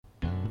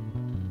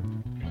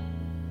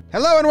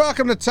Hello and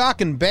welcome to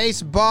Talking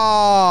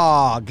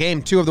Baseball.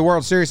 Game 2 of the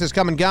World Series has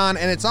come and gone,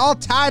 and it's all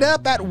tied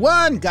up at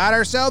 1. Got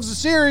ourselves a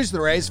series.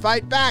 The Rays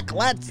fight back.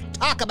 Let's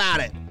talk about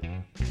it.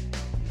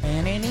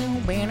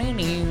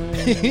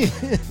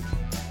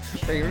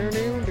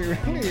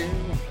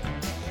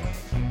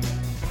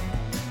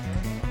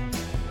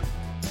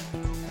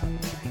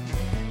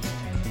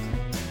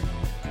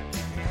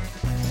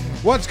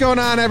 What's going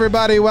on,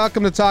 everybody?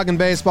 Welcome to Talking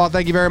Baseball.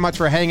 Thank you very much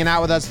for hanging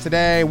out with us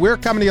today. We're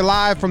coming to you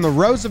live from the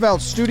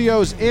Roosevelt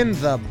Studios in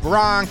the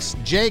Bronx.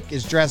 Jake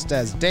is dressed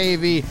as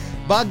Davey.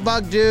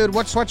 Bug Dude,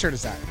 what sweatshirt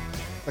is that?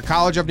 The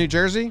College of New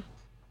Jersey?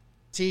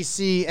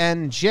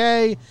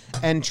 TCNJ.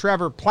 And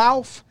Trevor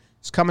Plouffe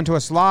is coming to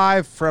us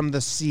live from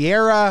the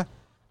Sierra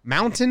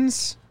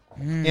Mountains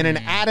in an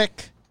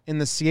attic in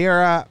the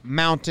Sierra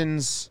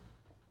Mountains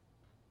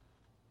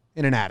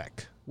in an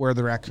attic where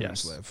the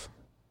raccoons live.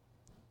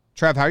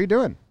 Trev, how are you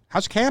doing?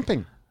 How's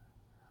camping?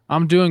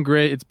 I'm doing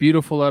great. It's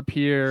beautiful up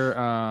here.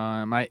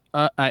 I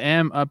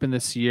am up in the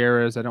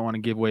Sierras. I don't want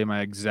to give away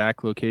my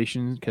exact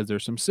location because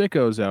there's some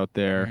sickos out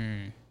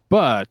there.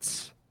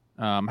 But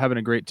I'm having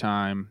a great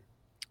time.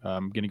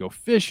 I'm going to go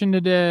fishing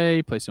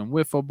today, play some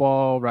wiffle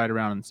ball, ride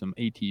around in some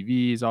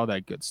ATVs, all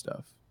that good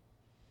stuff.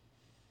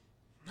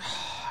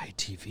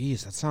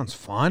 ATVs, that sounds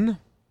fun.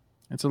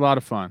 It's a lot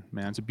of fun,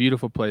 man. It's a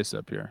beautiful place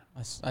up here.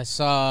 I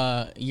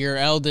saw your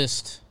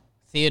eldest,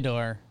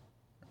 Theodore,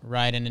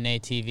 riding an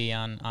ATV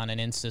on an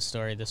Insta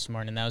story this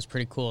morning. That was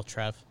pretty cool,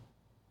 Trev.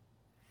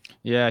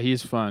 Yeah,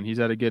 he's fun. He's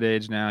at a good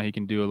age now. He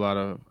can do a lot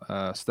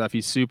of stuff.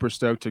 He's super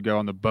stoked to go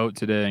on the boat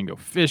today and go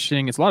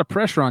fishing. It's a lot of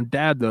pressure on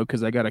Dad though,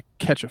 because I got to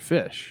catch a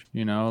fish.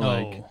 You know,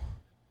 like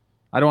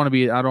I don't want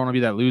to be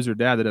that loser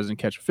dad that doesn't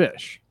catch a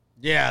fish.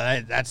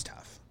 Yeah, that's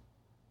tough.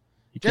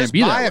 He can't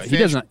be that way. He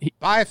doesn't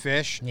buy a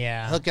fish.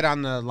 Yeah, hook it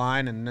on the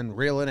line and then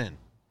reel it in.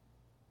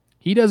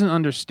 He doesn't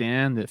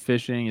understand that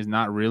fishing is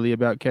not really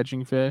about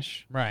catching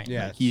fish. Right.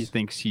 Yeah. Like he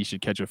thinks he should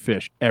catch a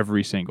fish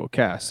every single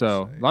cast.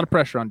 So a lot of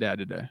pressure on Dad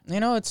today. You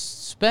know, it's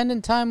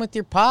spending time with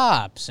your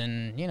pops,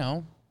 and, you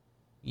know,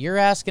 you're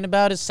asking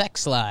about his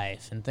sex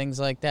life and things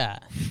like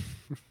that.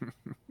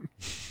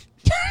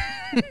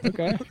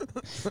 Okay.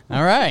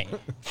 All right.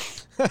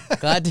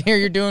 Glad to hear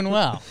you're doing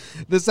well.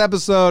 This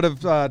episode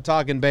of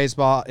Talking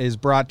Baseball is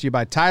brought to you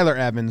by Tyler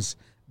Evans,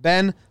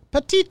 Ben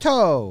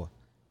Petito,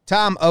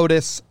 Tom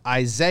Otis,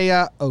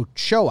 Isaiah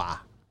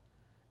Ochoa,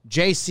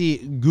 J.C.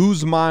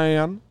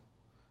 Guzman,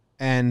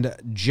 and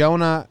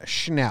Jonah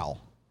Schnell.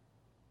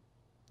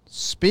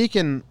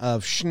 Speaking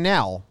of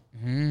Schnell,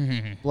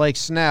 Blake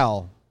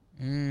Snell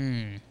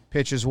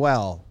pitches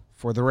well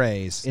for the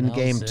Rays in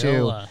Game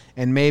 2.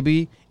 And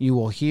maybe you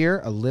will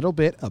hear a little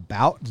bit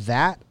about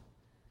that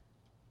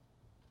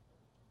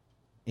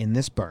in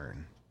this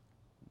burn.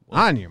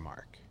 On your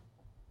mark.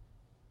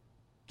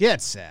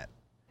 Get set.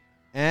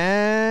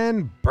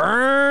 And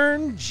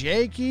burn,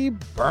 Jakey,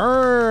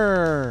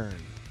 burn.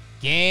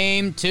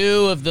 Game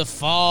 2 of the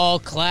Fall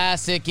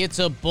Classic. It's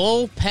a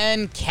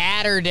bullpen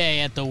catter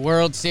day at the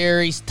World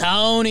Series.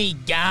 Tony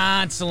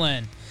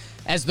Gonsolin.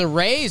 As the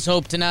Rays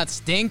hope to not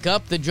stink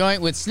up the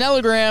joint with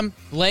Snellagram,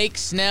 Blake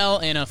Snell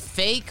in a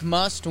fake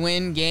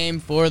must-win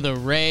game for the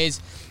Rays.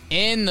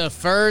 In the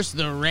first,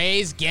 the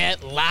Rays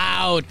get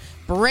loud.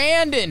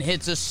 Brandon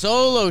hits a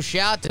solo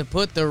shot to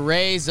put the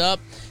Rays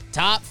up.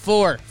 Top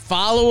 4,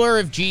 follower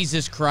of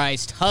Jesus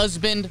Christ,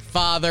 husband,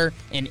 father,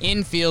 and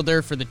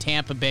infielder for the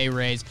Tampa Bay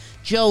Rays.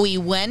 Joey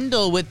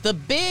Wendell with the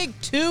big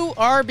 2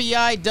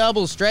 RBI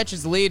double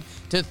stretches the lead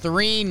to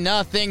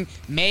 3-0.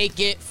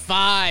 Make it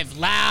 5.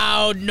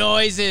 Loud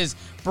noises.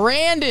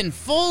 Brandon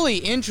fully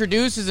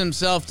introduces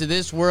himself to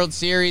this World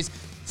Series.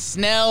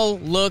 Snell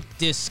looked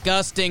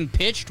disgusting,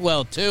 pitched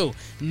well too.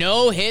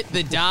 No hit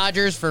the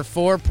Dodgers for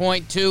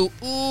 4.2.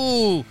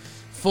 Ooh,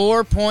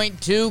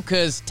 4.2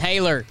 because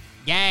Taylor.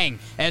 Gang,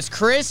 as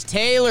Chris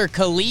Taylor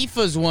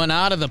Khalifa's one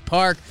out of the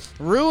park,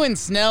 ruins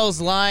Snell's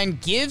line,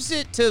 gives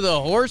it to the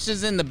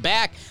horses in the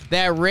back.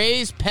 That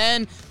Rays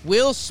pen,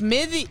 Will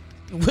Smith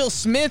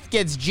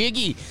gets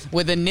jiggy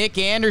with a Nick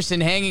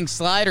Anderson hanging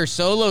slider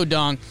solo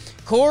dong.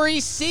 Corey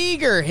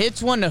Seager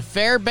hits one to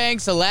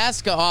Fairbanks,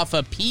 Alaska off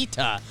a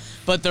pita.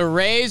 But the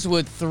Rays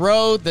would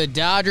throw the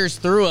Dodgers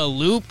through a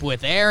loop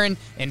with Aaron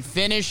and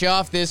finish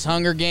off this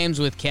Hunger Games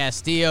with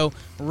Castillo.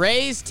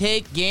 Rays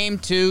take Game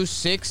 2,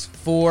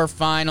 6-4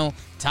 final,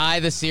 tie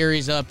the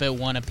series up at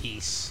 1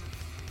 apiece.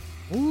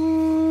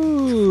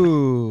 Ooh.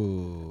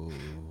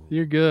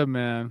 You're good,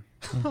 man.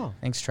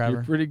 Thanks, Trevor.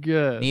 You're pretty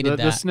good. Needed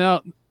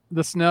that.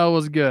 The Snell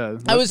was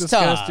good. That was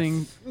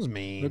disgusting. tough. It was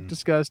mean. Looked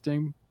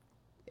disgusting.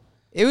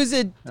 It was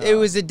a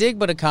dig,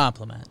 but a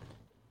compliment.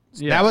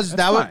 Yeah,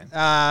 that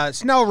was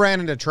Snell ran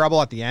into trouble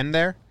at the end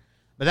there,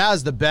 but that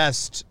was the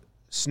best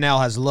Snell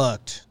has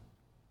looked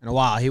in a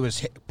while. He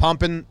was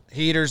pumping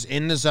heaters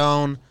in the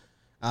zone.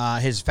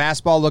 His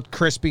fastball looked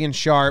crispy and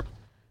sharp,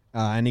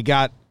 and he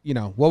got,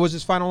 what was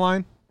his final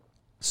line?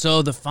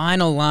 So the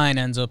final line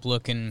ends up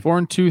looking 4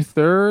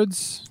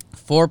 2/3,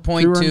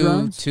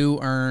 4.2, 2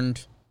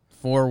 earned,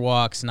 4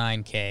 walks,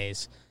 9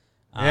 Ks.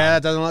 Yeah,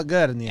 that doesn't look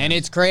good in the end. And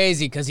it's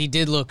crazy because he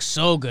did look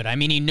so good. I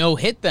mean, he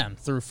no-hit them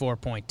through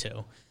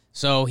 4.2.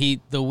 So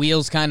the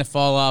wheels kind of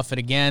fall off it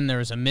again. There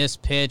was a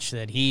missed pitch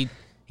that he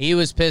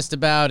was pissed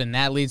about, and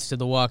that leads to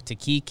the walk to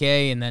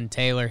Kike, and then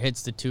Taylor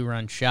hits the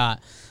 2-run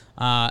shot.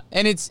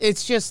 And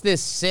it's just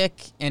this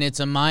sick, and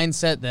it's a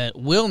mindset that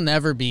we'll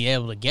never be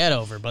able to get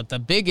over. But the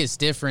biggest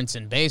difference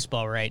in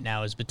baseball right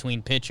now is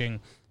between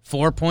pitching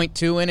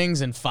 4.2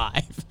 innings and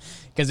 5.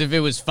 Because if it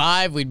was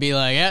 5, we'd be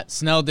like, yeah,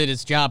 Snell did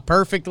his job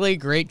perfectly.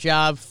 Great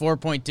job.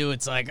 4.2,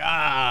 it's like,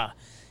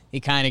 he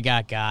kind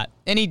of got.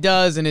 And he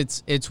does, and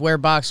it's where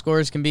box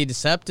scores can be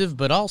deceptive,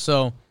 but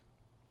also,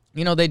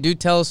 they do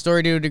tell a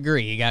story to a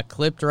degree. He got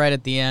clipped right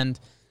at the end.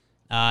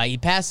 He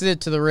passes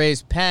it to the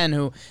Rays'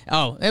 pen,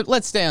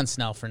 let's stay on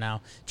Snell for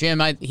now.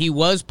 Jim, he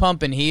was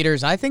pumping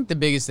heaters. I think the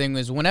biggest thing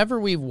was whenever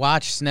we've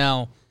watched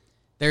Snell,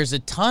 there's a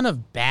ton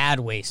of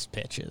bad waste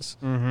pitches.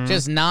 Mm-hmm.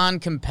 Just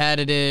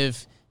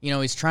non-competitive.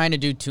 He's trying to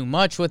do too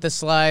much with the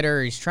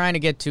slider. He's trying to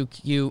get too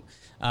cute.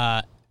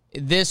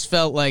 This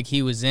felt like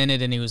he was in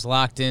it and he was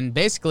locked in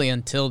basically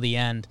until the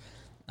end.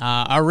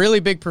 A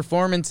really big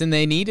performance, and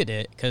they needed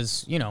it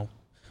because,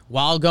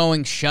 while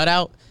going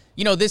shutout,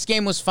 this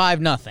game was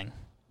 5-0.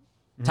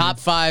 Mm-hmm. Top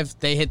 5,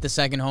 they hit the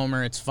second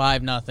homer. It's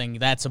 5-0.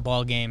 That's a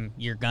ball game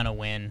you're going to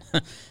win.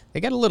 They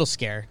got a little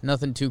scared.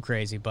 Nothing too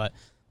crazy, but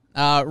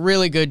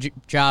really good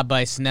job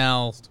by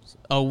Snell.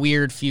 A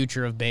weird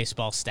future of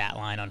baseball stat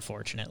line,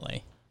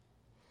 unfortunately.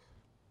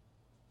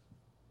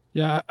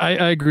 Yeah,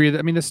 I agree.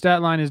 I mean, the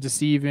stat line is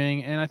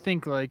deceiving, and I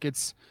think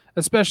it's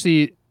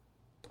especially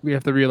we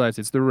have to realize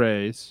it's the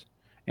Rays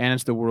and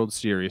it's the World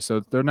Series,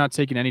 so they're not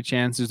taking any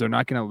chances. They're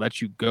not going to let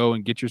you go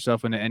and get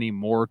yourself into any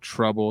more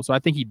trouble. So I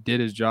think he did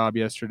his job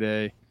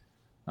yesterday.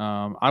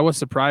 I was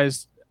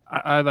surprised.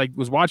 I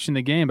was watching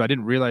the game, but I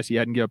didn't realize he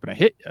hadn't given up a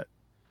hit yet.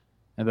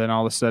 And then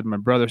all of a sudden, my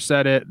brother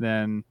said it.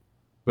 Then,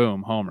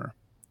 boom, homer.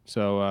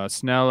 So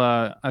Snell,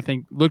 I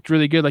think, looked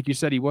really good. Like you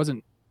said, he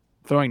wasn't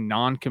throwing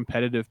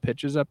non-competitive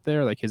pitches up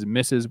there. Like his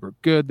misses were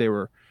good. They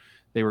were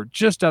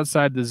just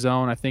outside the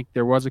zone. I think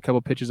there was a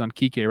couple pitches on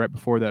Kike right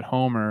before that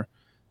homer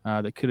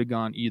that could have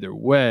gone either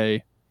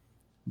way.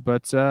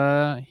 But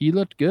he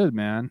looked good,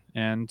 man.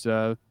 And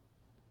the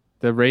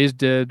Rays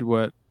did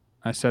what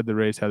I said the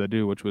Rays had to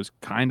do, which was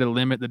kind of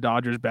limit the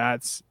Dodgers'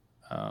 bats.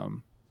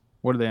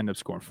 What did they end up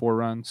scoring? 4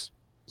 runs.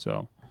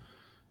 So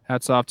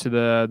hats off to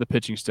the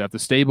pitching staff. The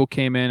stable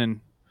came in and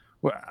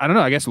I don't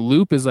know. I guess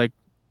Loop is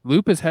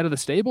head of the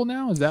stable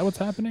now. Is that what's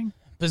happening?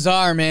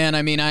 Bizarre, man.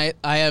 I mean, I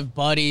have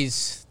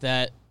buddies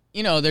that,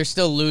 they're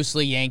still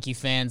loosely Yankee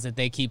fans that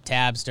they keep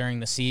tabs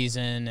during the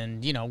season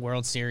and,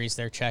 World Series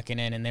they're checking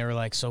in, and they were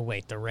like, so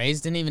wait, the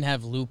Rays didn't even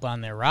have Loop on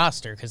their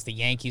roster because the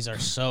Yankees are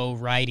so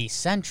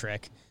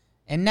righty-centric,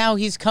 and now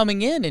he's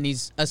coming in and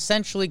he's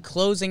essentially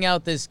closing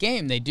out this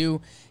game. They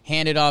do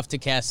hand it off to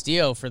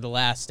Castillo for the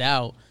last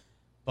out,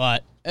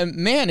 but,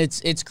 man,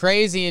 it's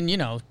crazy,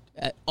 and,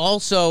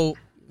 also,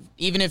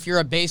 even if you're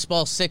a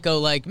baseball sicko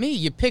like me,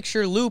 you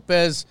picture Loop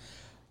as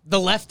the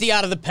lefty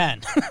out of the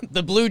pen.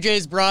 The Blue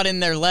Jays brought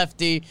in their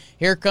lefty.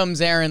 Here comes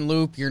Aaron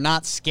Loop. You're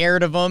not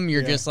scared of him.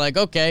 You're just like,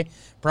 okay,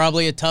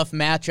 probably a tough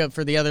matchup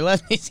for the other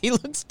lefties. He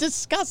looks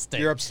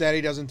disgusting. You're upset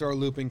he doesn't throw a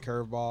looping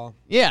curveball.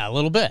 Yeah, a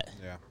little bit.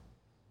 Yeah.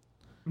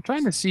 I'm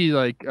trying to see,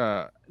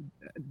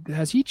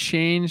 has he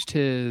changed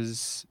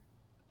his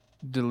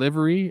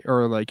delivery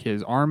or,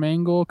 his arm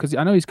angle? Because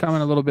I know he's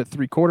coming a little bit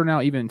 3/4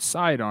 now, even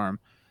sidearm.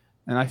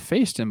 And I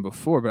faced him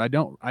before, but I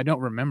don't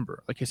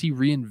remember. Has he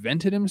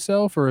reinvented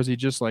himself, or has he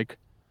just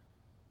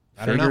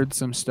figured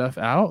some stuff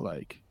out?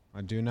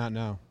 I do not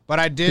know. But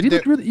I did.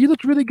 He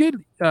looked really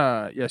good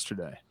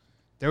yesterday.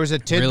 There was a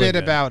tidbit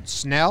about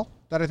Snell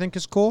that I think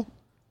is cool.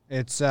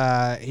 It's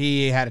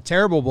he had a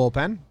terrible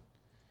bullpen,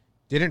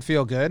 didn't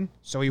feel good,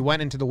 so he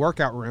went into the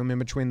workout room in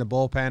between the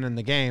bullpen and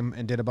the game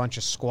and did a bunch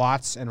of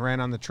squats and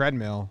ran on the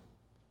treadmill.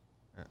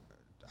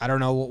 I don't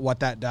know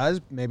what that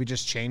does. Maybe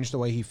just change the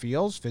way he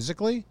feels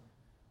physically.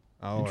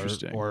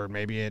 Interesting. Or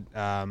maybe it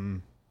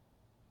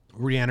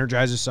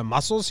re-energizes some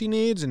muscles he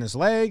needs in his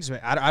legs.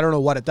 I don't know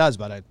what it does,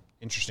 but an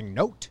interesting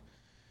note.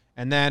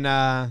 And then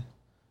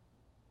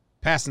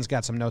Paston's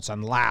got some notes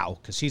on Lau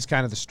because he's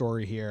kind of the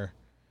story here.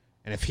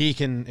 And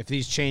if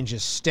these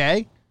changes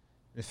stay,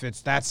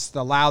 that's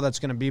the Lau that's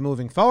going to be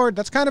moving forward,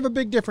 that's kind of a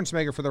big difference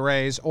maker for the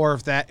Rays. Or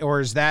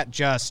is that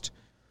just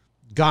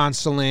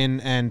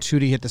Gonsolin and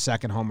Tootie hit the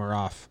second homer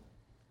off?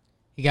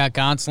 He got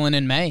Gonsolin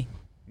in May.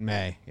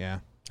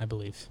 Yeah, I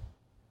believe.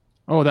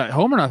 Oh, that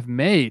homer off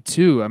May,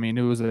 too. I mean,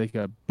 it was like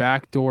a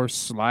backdoor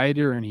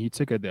slider, and he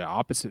took it the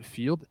opposite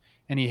field,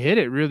 and he hit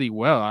it really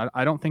well.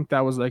 I don't think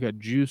that was like a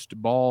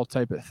juiced ball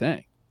type of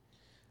thing.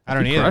 I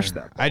don't either.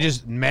 That I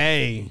just,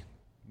 May,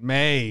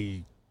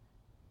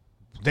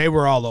 they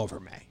were all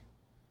over May.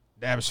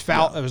 That was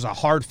foul. Yeah. It was a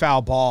hard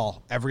foul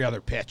ball every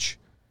other pitch,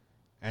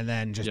 and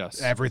then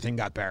just everything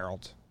got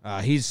barreled.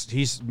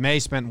 May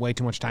spent way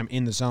too much time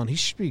in the zone. He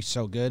should be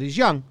so good. He's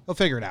young. He'll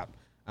figure it out.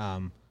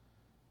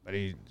 but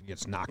he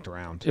gets knocked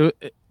around.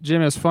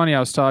 Jim, it was funny. I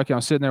was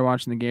sitting there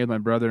watching the game with my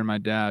brother and my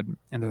dad,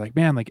 and they're like,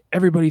 "Man, like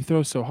everybody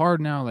throws so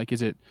hard now. Like,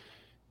 is it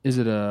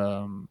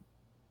a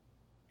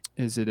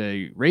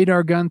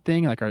radar gun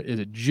thing? Like, is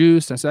it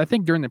juice?" I said, "I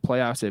think during the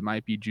playoffs it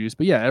might be juice,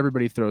 but yeah,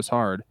 everybody throws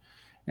hard."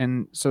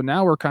 And so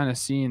now we're kind of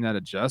seeing that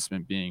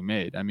adjustment being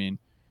made. I mean,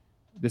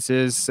 this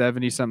is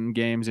 70-something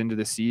games into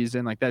the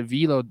season. Like that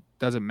velo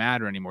doesn't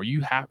matter anymore.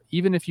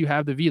 Even if you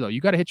have the velo, you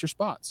got to hit your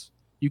spots.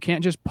 You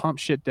can't just pump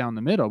shit down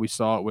the middle. We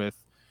saw it with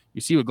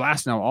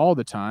Glasnow all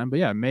the time. But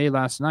yeah, May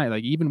last night,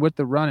 like even with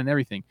the run and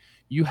everything,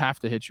 you have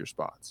to hit your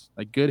spots.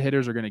 Like good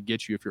hitters are going to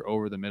get you if you're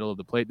over the middle of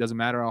the plate. Doesn't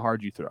matter how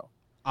hard you throw.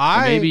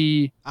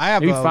 Maybe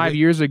 5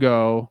 years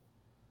ago,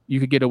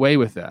 you could get away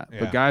with that. Yeah.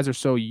 But guys are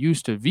so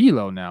used to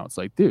velo now. It's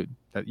like, dude,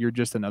 that you're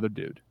just another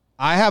dude.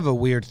 I have a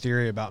weird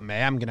theory about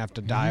May. I'm gonna have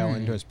to dial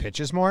into his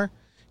pitches more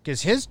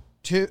because his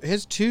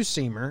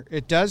two-seamer,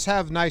 it does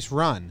have nice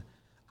run.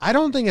 I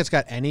don't think it's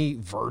got any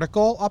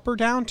vertical up or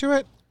down to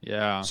it.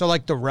 Yeah. So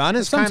like the run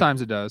is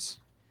sometimes it does.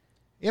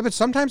 Yeah, but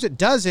sometimes it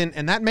doesn't,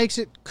 and that makes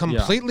it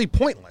completely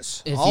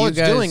pointless. All it's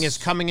doing is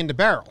coming into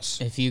barrels.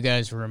 If you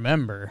guys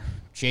remember,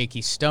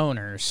 Jakey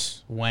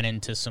Stoners went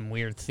into some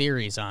weird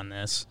theories on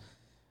this.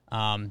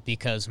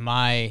 Because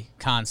my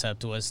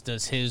concept was,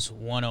 does his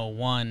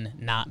 101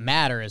 not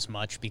matter as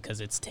much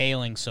because it's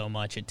tailing so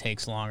much it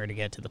takes longer to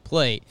get to the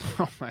plate?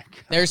 Oh, my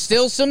God. There's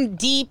still some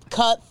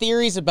deep-cut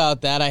theories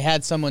about that. I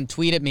had someone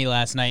tweet at me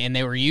last night, and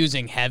they were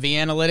using heavy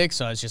analytics,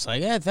 so I was just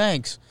like, yeah,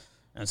 thanks.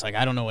 And it's like,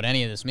 I don't know what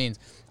any of this means.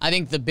 I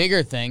think the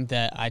bigger thing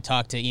that I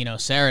talked to Eno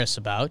Saris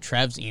about,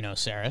 Trev's Eno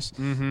Saris,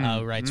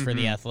 who writes for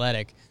The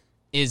Athletic,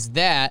 is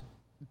that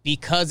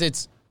because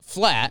it's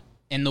flat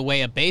in the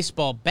way a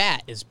baseball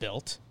bat is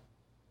built,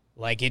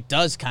 like, it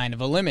does kind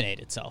of eliminate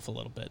itself a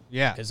little bit.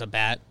 Yeah. Because a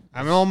bat...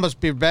 I mean, almost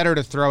be better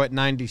to throw at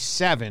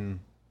 97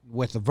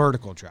 with a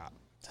vertical drop.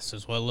 This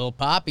is what Lil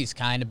Poppy's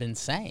kind of been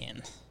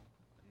saying.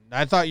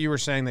 I thought you were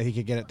saying that he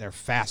could get it there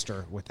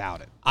faster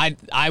without it.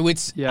 I would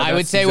say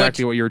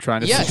exactly what you were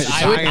trying to say. Yes,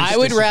 I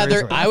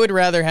would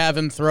rather have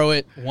him throw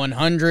it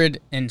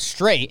 100 and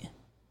straight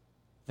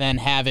than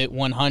have it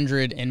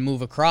 100 and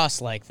move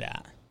across like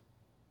that.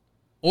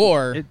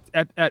 Or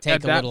at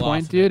that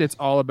point, dude, it's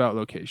all about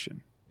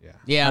location.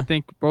 Yeah. I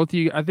think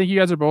you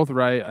guys are both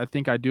right. I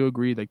think I do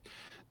agree. Like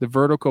the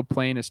vertical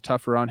plane is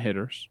tougher on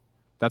hitters.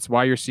 That's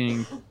why you're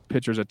seeing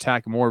pitchers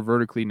attack more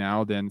vertically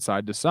now than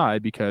side to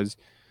side because,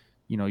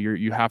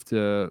 you have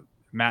to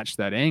match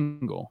that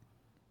angle.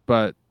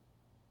 But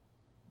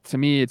to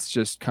me, it's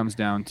just comes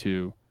down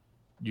to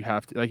you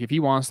have to, like, if he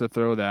wants to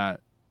throw that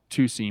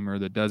two-seamer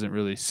that doesn't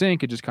really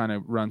sink, it just kind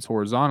of runs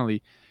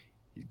horizontally.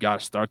 You got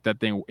to start that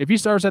thing. If he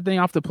starts that thing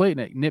off the plate and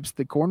it nips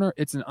the corner,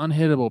 it's an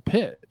unhittable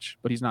pitch.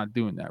 But he's not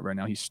doing that right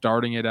now. He's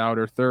starting it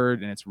outer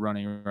third, and it's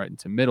running right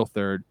into middle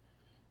third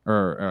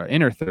or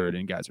inner third,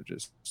 and guys are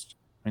just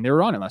 – they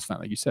were on it last night,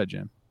 like you said,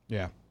 Jim.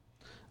 Yeah.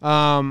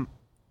 All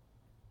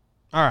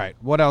right.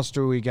 What else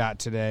do we got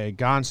today?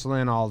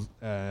 Gonsolin, all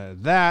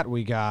that.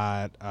 We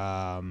got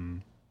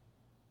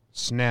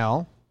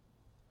Snell.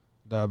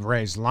 The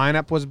Rays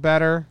lineup was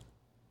better.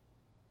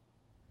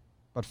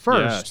 But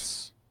first –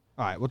 yes.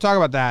 All right, we'll talk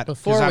about that.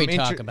 Before we I'm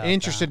talk about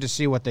interested to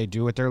see what they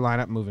do with their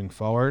lineup moving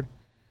forward.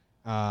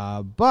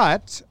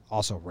 But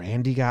also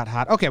Randy got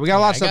hot. Okay, we got a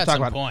lot of stuff to talk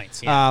about.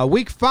 Points, yeah.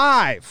 Week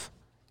 5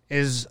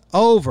 is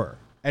over,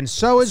 and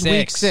so is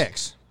week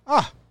 6.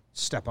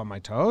 Step on my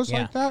toes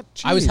like that?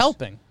 Jeez. I was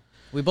helping.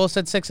 We both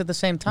said 6 at the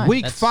same time.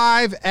 Week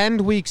 5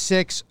 and week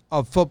 6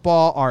 of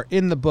football are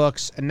in the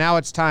books, and now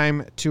it's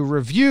time to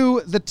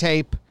review the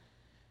tape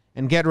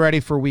and get ready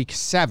for week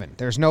 7.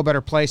 There's no better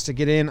place to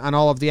get in on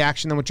all of the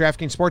action than with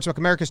DraftKings Sportsbook,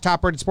 America's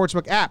top-rated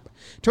sportsbook app.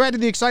 To add to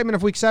the excitement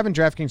of week 7,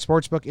 DraftKings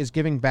Sportsbook is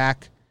giving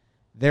back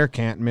their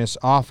can't-miss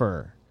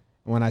offer.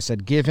 When I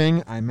said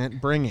giving, I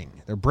meant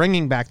bringing. They're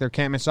bringing back their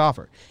can't-miss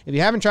offer. If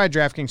you haven't tried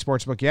DraftKings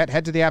Sportsbook yet,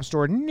 head to the App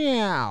Store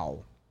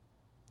now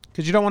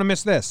because you don't want to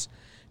miss this.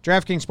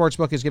 DraftKings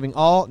Sportsbook is giving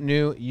all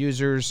new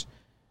users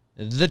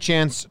the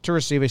chance to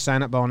receive a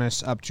sign-up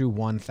bonus up to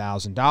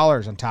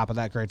 $1,000. On top of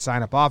that great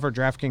sign-up offer,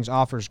 DraftKings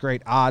offers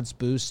great odds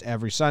boosts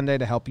every Sunday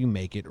to help you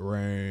make it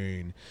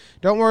rain.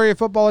 Don't worry if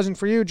football isn't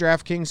for you.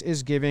 DraftKings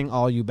is giving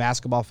all you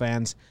basketball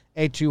fans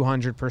a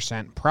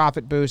 200%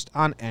 profit boost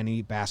on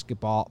any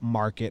basketball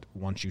market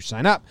once you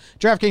sign up.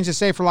 DraftKings is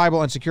safe,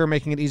 reliable, and secure,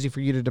 making it easy for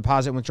you to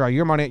deposit and withdraw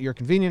your money at your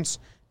convenience.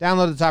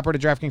 Download the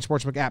top-rated DraftKings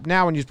Sportsbook app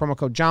now and use promo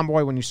code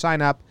JOHNBOY when you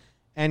sign up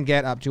and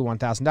get up to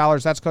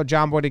 $1,000. That's code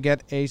JOHNBOY to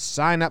get a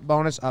sign-up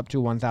bonus up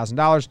to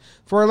 $1,000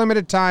 for a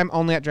limited time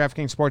only at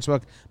DraftKings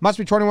Sportsbook. Must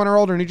be 21 or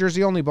older, New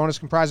Jersey only. Bonus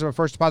comprised of a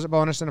first deposit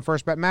bonus and a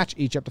first bet match,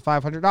 each up to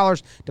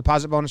 $500.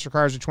 Deposit bonus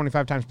requires a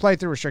 25 times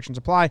playthrough. Restrictions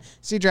apply.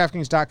 See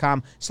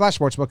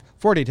DraftKings.com/sportsbook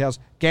for details.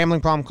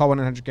 Gambling problem? Call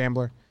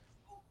 1-800-GAMBLER.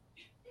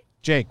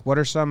 Jake, what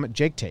are some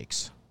Jake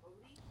takes?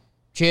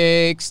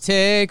 Jake's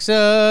takes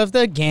of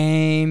the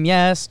game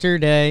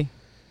yesterday.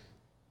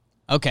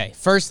 Okay,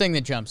 first thing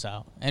that jumps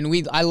out, and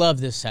I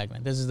love this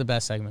segment. This is the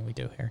best segment we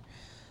do here.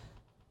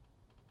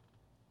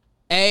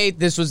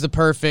 This was the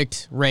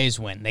perfect Rays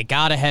win. They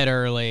got ahead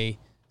early.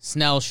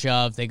 Snell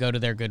shove. They go to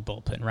their good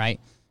bullpen, right?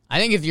 I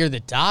think if you're the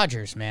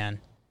Dodgers, man,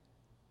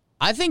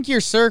 I think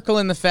you're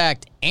circling the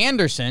fact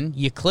Anderson,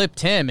 you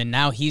clipped him, and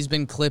now he's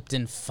been clipped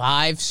in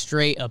 5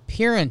 straight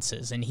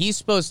appearances, and he's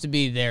supposed to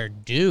be their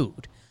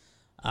dude.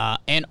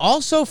 And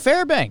also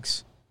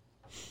Fairbanks.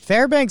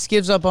 Fairbanks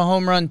gives up a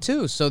home run,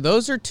 too. So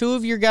those are 2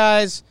 of your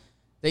guys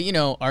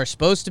that, are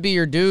supposed to be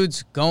your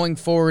dudes going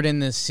forward in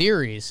this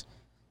series.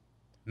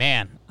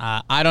 Man,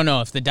 I don't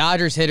know. If the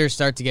Dodgers hitters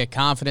start to get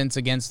confidence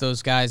against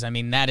those guys, I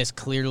mean, that is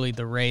clearly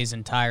the Rays'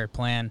 entire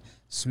plan.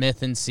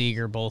 Smith and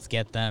Seager both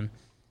get them.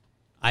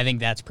 I think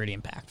that's pretty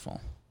impactful.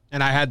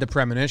 And I had the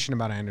premonition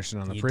about Anderson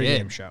on the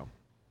pregame show.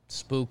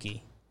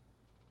 Spooky.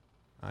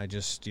 I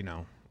just,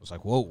 was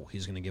like, whoa,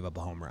 he's going to give up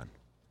a home run.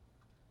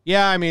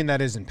 Yeah, I mean,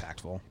 that is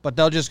impactful. But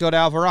they'll just go to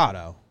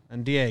Alvarado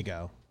and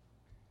Diego.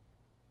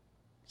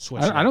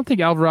 I don't think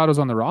Alvarado's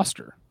on the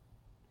roster.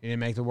 He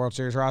didn't make the World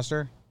Series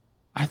roster?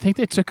 I think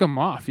they took him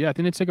off. Yeah, I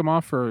think they took him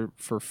off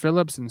for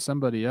Phillips and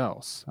somebody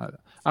else.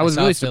 I was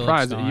really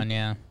surprised.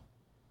 Yeah.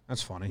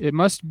 That's funny. It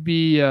must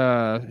be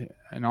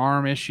an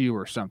arm issue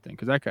or something,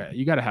 because that guy,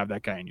 you got to have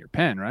that guy in your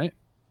pen, right?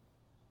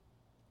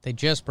 They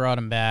just brought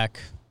him back.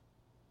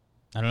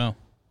 I don't know.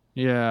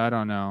 Yeah, I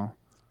don't know.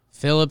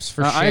 Phillips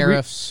for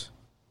Sheriffs,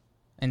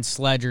 and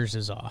Sledgers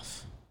is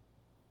off.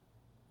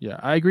 Yeah,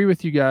 I agree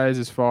with you guys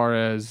as far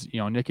as,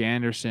 Nick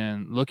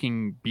Anderson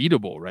looking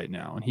beatable right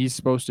now, and he's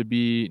supposed to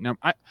be. Now,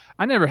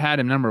 I never had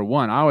him number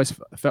 1. I always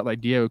felt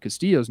like Diego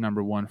Castillo's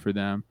number 1 for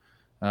them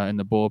in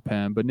the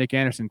bullpen, but Nick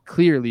Anderson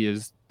clearly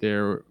is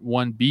their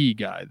 1B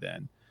guy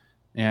then,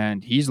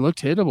 and he's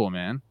looked hittable,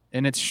 man.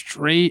 And it's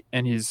straight,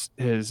 and his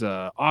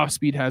off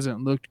speed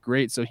hasn't looked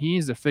great, so he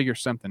needs to figure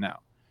something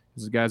out.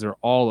 These guys are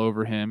all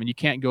over him, and you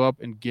can't go up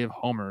and give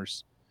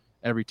homers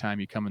every time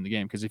you come in the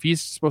game, because if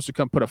he's supposed to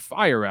come put a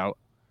fire out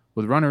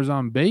with runners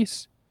on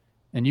base,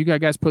 and you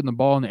got guys putting the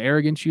ball in the air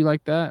against you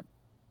like that,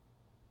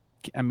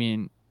 I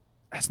mean,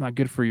 that's not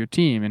good for your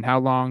team. And how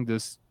long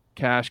does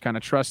Cash kind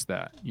of trust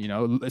that?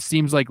 It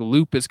seems like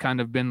Loop has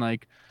kind of been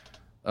like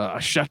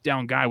a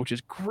shutdown guy, which is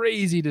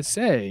crazy to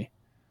say,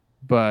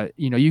 but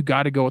you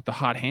got to go with the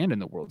hot hand in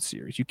the World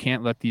Series. You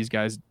can't let these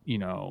guys,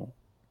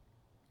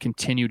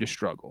 continue to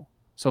struggle.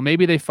 So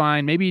maybe they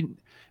find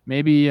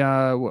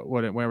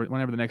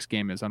whenever the next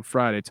game is on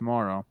Friday,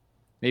 tomorrow,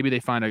 maybe they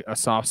find a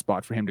soft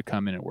spot for him to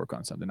come in and work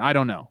on something. I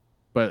don't know.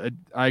 But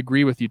I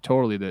agree with you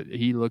totally that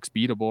he looks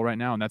beatable right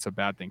now, and that's a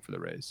bad thing for the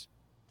Rays.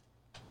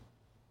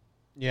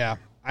 Yeah.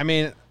 I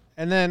mean,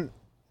 and then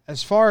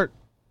as far –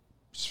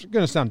 it's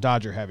going to sound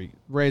Dodger heavy.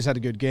 Rays had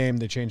a good game.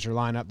 They changed their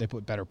lineup. They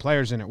put better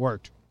players in. It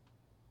worked.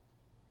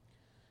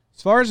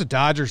 As far as the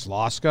Dodgers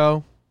loss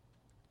go,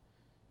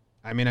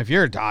 I mean, if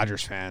you're a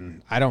Dodgers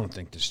fan, I don't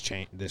think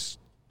this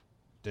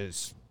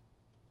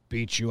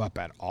beats you up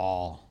at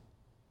all.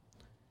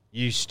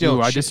 You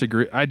still. I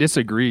disagree. I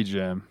disagree,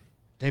 Jim.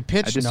 They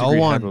pitched no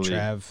one, heavily.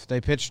 Trev.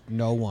 They pitched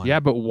no one. Yeah,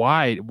 but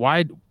why?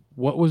 Why?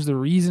 What was the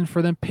reason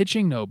for them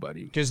pitching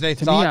nobody? Because they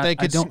thought they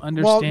could. I don't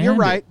understand. Well, you're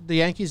right. The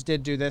Yankees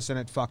did do this, and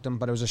it fucked them.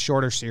 But it was a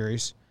shorter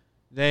series.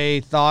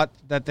 They thought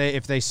that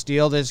if they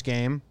steal this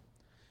game,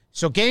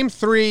 so Game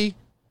 3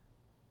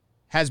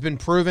 has been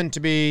proven to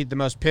be the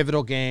most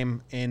pivotal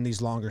game in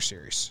these longer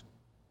series.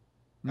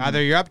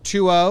 Either you're up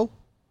 2-0,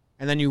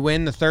 and then you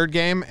win the third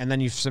game, and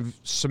then you've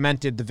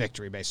cemented the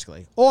victory,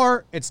 basically.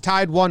 Or it's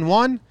tied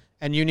 1-1,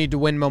 and you need to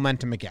win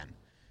momentum again.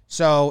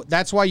 So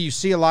that's why you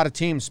see a lot of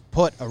teams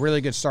put a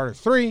really good start at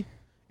 3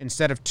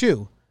 instead of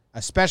 2,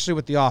 especially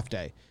with the off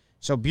day.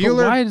 So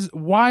Buehler...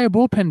 Why a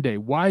bullpen day?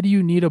 Why do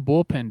you need a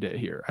bullpen day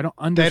here? I don't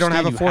understand. They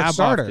don't have a fourth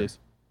starter.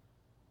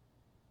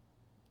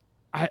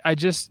 I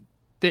just...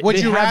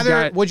 Would you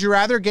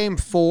rather Game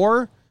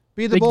 4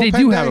 be the bullpen day? They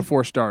do have a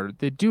fourth starter.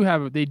 They do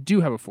have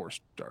a fourth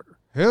starter.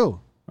 Who?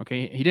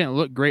 Okay, he didn't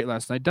look great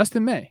last night.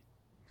 Dustin May.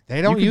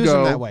 They don't use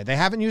him that way. They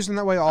haven't used him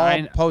that way all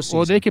postseason.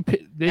 Well, they could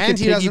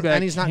piggyback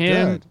and he's not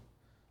him. Good.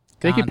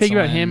 They could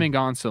piggyback him and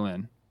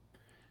Gonsolin.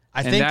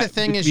 I think the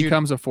thing is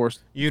becomes a fourth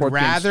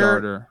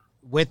starter.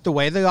 With the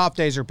way the off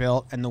days are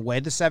built and the way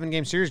the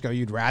 7-game series go,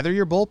 you'd rather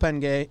your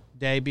bullpen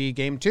day be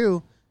Game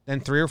 2 than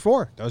 3 or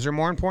 4. Those are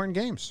more important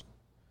games.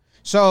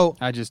 So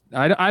I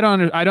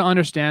don't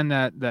understand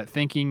that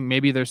thinking.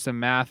 Maybe there's some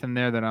math in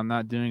there that I'm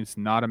not doing. It's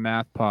not a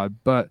math pod,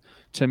 but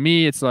to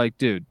me, it's like,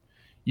 dude,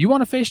 you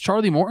want to face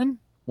Charlie Morton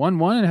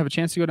 1-1 and have a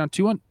chance to go down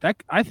 2-1.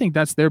 I think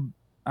that's their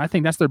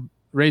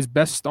Rays'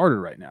 best starter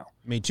right now.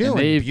 Me too.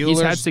 He's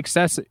had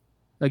success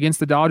against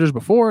the Dodgers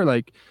before.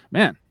 Like,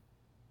 man,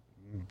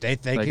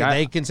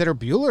 they consider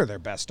Buehler their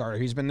best starter.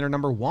 He's been their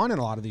number 1 in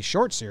a lot of these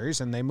short series,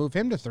 and they move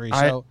him to 3.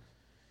 So.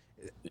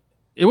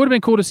 It would have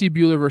been cool to see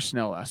Buehler versus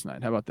Snell last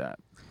night. How about that?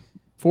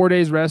 4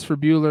 days rest for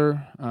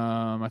Buehler.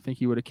 I think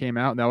he would have came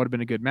out. That would have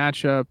been a good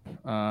matchup.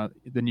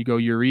 Then you go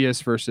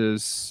Urias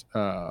versus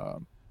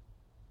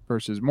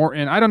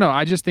Morton. I don't know.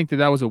 I just think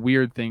that was a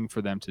weird thing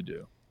for them to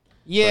do.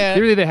 Yeah. But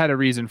clearly they had a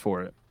reason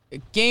for it.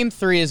 Game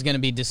 3 is going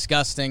to be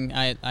disgusting.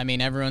 I mean,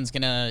 everyone's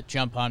going to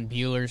jump on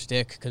Buehler's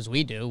dick because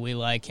we do. We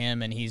like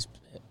him, and he's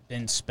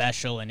been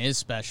special and is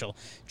special.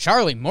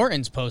 Charlie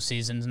Morton's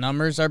postseason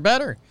numbers are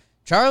better.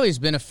 Charlie's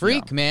been a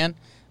freak, man.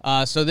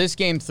 So this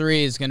Game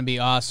 3 is going to be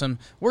awesome.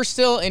 We're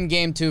still in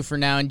Game 2 for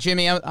now. And,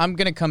 Jimmy, I'm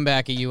going to come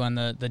back at you on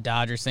the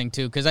Dodgers thing,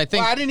 too, because I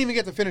think... Well, I didn't even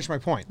get to finish my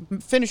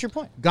point. Finish your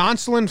point.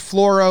 Gonsolin,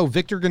 Floro,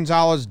 Victor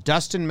Gonzalez,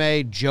 Dustin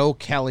May, Joe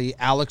Kelly,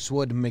 Alex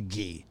Wood,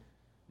 McGee.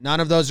 None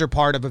of those are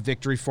part of a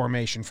victory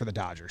formation for the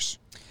Dodgers.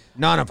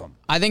 None of them.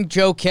 I think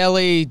Joe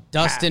Kelly,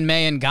 Dustin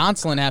May, and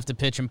Gonsolin have to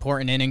pitch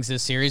important innings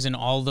this series, and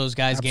all those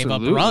guys gave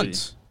up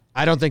runs.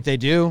 I don't think they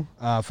do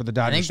for the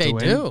Dodgers to win. I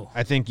think they do.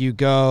 I think you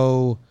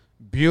go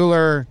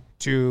Buehler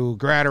to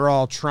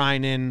Gratterall,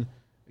 Treinen,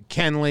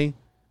 Kenley.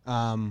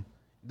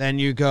 Then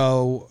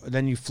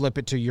you flip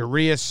it to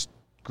Urias,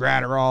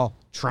 Gratterall,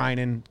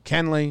 Treinen,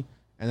 Kenley,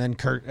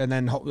 and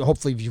then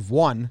hopefully if you've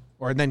won,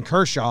 or then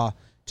Kershaw.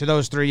 To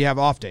those three, you have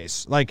off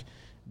days. Like,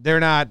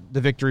 they're not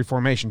the victory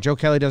formation. Joe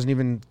Kelly doesn't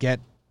even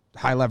get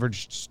high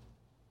leverage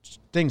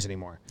things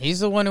anymore. He's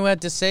the one who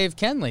had to save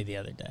Kenley the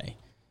other day.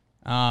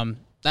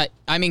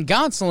 I mean,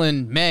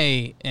 Gonsolin,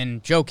 May,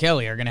 and Joe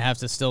Kelly are going to have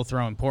to still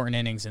throw important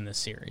innings in this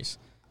series.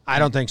 I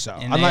don't think so,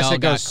 unless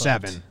it goes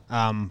 7.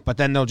 But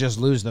then they'll just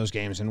lose those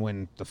games and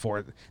win the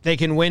 4th. They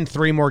can win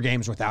 3 more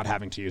games without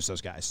having to use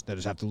those guys. They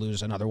just have to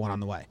lose another one on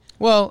the way.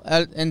 Well,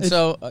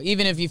 so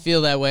even if you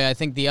feel that way, I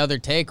think the other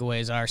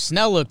takeaways are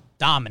Snell looked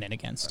dominant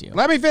against you.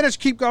 Let me finish.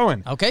 Keep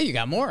going. Okay, you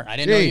got more. I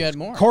didn't know you had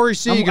more. Corey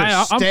Seager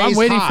stays I'm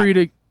waiting hot. for you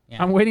to...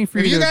 Yeah. I'm waiting for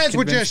you If to you guys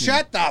would just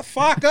shut the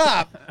fuck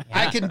up,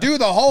 I can do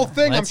the whole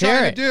thing Let's I'm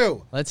trying hear to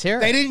do. Let's hear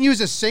it. They didn't use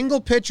a single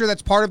pitcher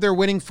that's part of their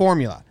winning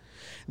formula.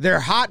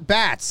 Their hot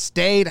bats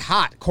stayed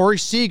hot. Corey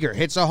Seager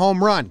hits a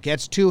home run,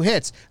 gets 2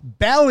 hits.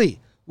 Belly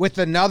with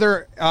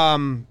another,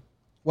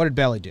 what did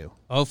Belly do?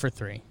 0 for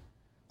 3.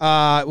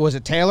 Was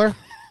it Taylor?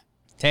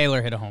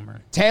 Taylor hit a home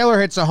run.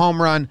 Taylor hits a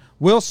home run.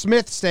 Will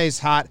Smith stays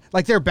hot.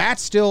 Like, their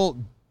bats still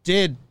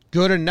did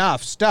good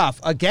enough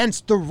stuff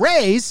against the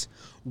Rays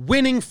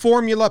winning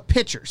formula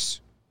pitchers.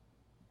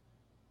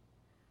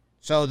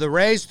 So the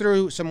Rays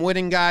threw some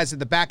winning guys at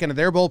the back end of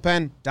their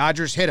bullpen.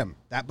 Dodgers hit them.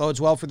 That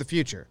bodes well for the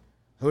future.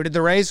 Who did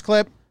the Rays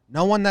clip?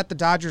 No one that the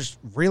Dodgers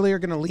really are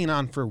going to lean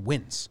on for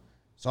wins.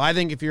 So I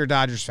think if you're a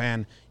Dodgers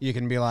fan, you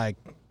can be like,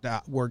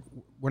 we're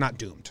not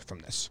doomed from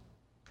this.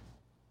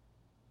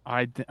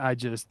 I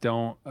just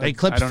don't. They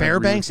clipped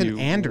Fairbanks and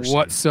Anderson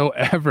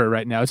whatsoever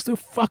right now. It's the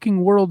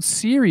fucking World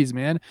Series,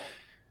 man.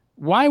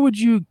 Why would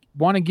you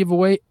want to give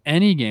away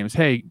any games?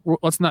 Hey,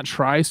 let's not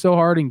try so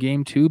hard in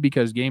Game 2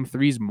 because Game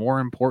 3 is more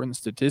important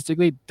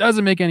statistically.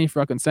 Doesn't make any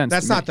fucking sense.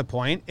 That's not the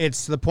point.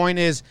 The point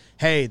is,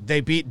 hey,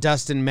 they beat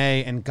Dustin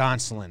May and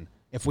Gonsolin.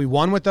 If we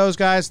won with those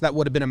guys, that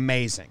would have been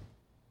amazing.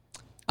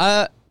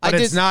 But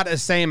it's not the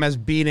same as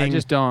beating. I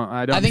just don't.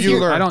 I don't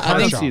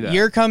see that.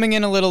 You're coming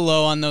in a little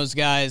low on those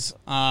guys,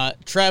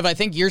 Trev. I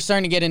think you're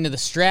starting to get into the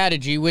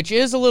strategy, which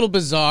is a little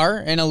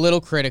bizarre and a little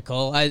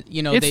critical.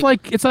 It's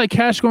like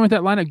Cash going with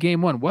that lineup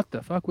Game 1. What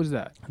the fuck was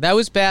that? That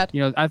was bad.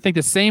 I think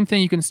the same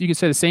thing. You can say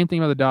the same thing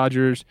about the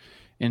Dodgers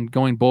and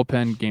going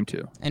bullpen Game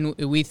 2. And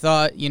we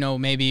thought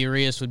maybe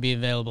Urias would be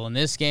available in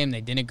this game.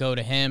 They didn't go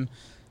to him.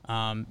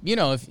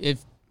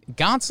 If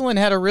Gonsolin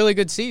had a really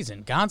good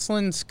season.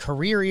 Gonsolin's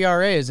career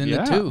ERA is in the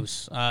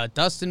 2s.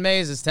 Dustin May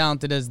is as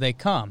talented as they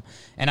come.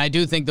 And I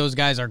do think those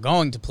guys are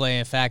going to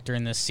play a factor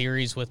in this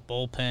series with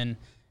bullpen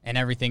and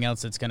everything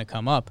else that's going to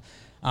come up.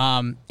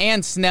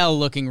 And Snell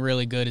looking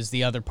really good is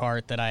the other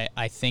part that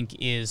I think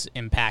is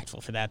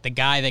impactful for that. The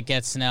guy that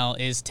gets Snell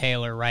is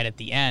Taylor right at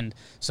the end.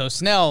 So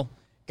Snell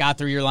got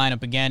through your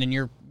lineup again, and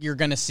you're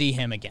going to see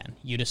him again,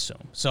 you'd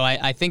assume. So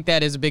I think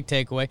that is a big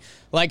takeaway.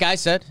 Like I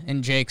said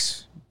in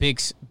Jake's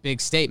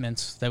big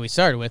statements that we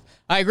started with,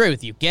 I agree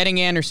with you.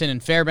 Getting Anderson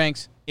and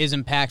Fairbanks is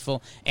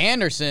impactful.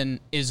 Anderson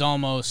is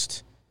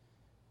almost,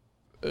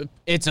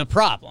 it's a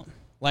problem.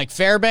 Like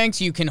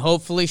Fairbanks, you can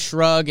hopefully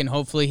shrug and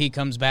hopefully he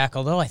comes back,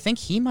 although I think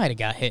he might have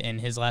got hit in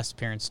his last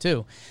appearance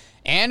too.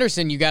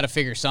 Anderson, you got to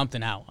figure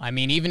something out. I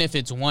mean, even if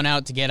it's 1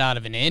 out to get out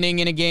of an inning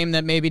in a game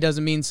that maybe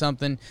doesn't mean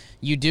something,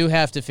 you do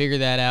have to figure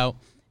that out.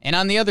 And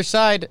on the other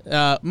side,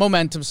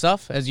 momentum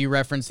stuff, as you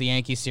referenced the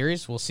Yankee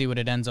series. We'll see what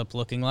it ends up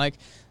looking like.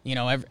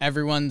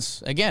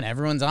 Everyone's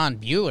on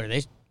Buehler.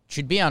 They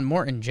should be on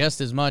Morton just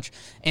as much.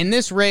 And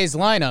this Rays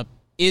lineup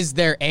is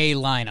their A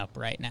lineup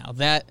right now.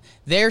 That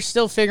they're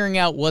still figuring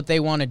out what they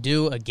want to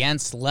do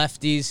against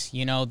lefties.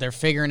 They're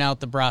figuring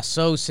out the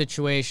Brasso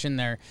situation.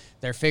 They're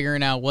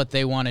figuring out what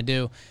they want to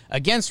do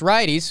against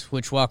righties,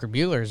 which Walker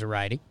Buehler is a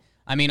righty.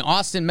 I mean,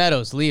 Austin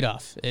Meadows,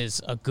 leadoff,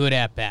 is a good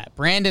at-bat.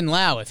 Brandon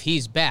Lau, if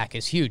he's back,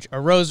 is huge.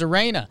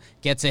 Arozarena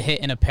gets a hit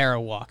and a pair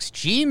of walks.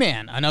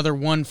 G-Man, another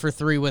 1 for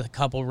 3 with a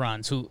couple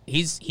runs.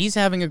 He's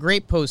having a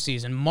great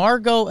postseason.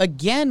 Margot,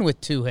 again,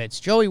 with 2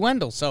 hits. Joey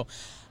Wendell. So,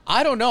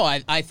 I don't know.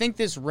 I think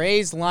this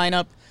Rays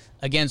lineup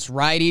against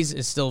righties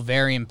is still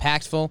very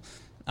impactful,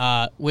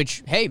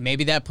 which, hey,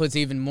 maybe that puts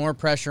even more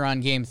pressure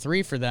on Game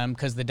 3 for them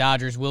because the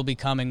Dodgers will be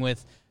coming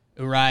with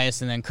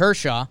Urias and then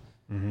Kershaw,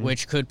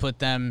 which could put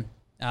them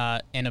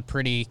in a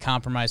pretty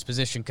compromised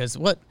position because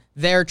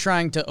they're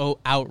trying to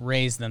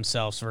outraise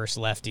themselves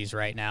versus lefties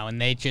right now, and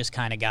they just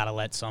kind of got to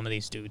let some of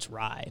these dudes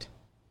ride.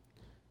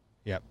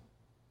 Yep.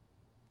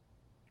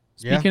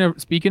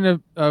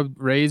 Speaking of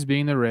Rays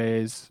being the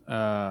Rays,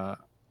 how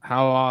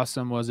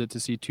awesome was it to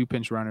see 2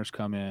 pinch runners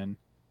come in?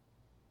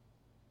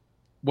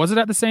 Was it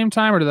at the same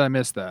time, or did I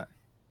miss that?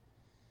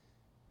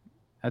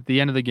 At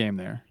the end of the game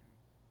there.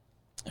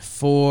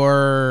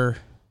 For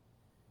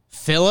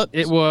Phillips?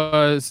 It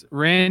was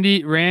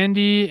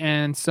Randy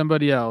and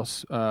somebody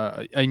else,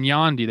 and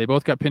Yandy. They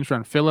both got pinch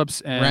run.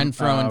 Phillips and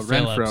Renfroe and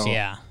Phillips, Renfroe.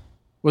 yeah.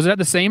 Was it at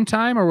the same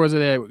time, or was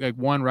it like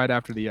one right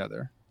after the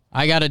other?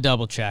 I got to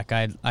double check.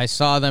 I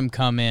saw them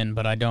come in,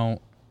 but I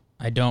don't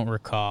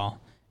recall.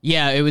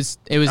 Yeah, it was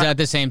at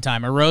the same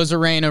time.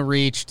 Arozarena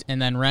reached,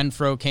 and then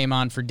Renfroe came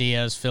on for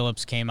Diaz.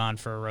 Phillips came on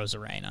for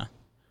Arozarena.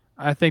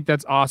 I think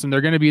that's awesome.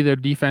 They're going to be their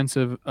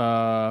defensive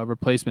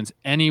replacements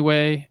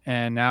anyway,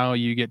 and now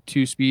you get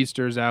 2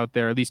 speedsters out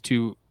there, at least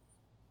 2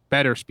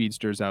 better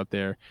speedsters out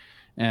there,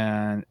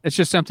 and it's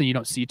just something you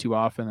don't see too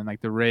often. And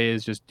like the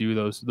Rays just do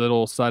those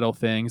little subtle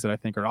things that I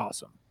think are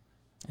awesome.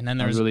 And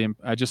then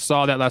I just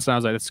saw that last night. I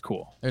was like, that's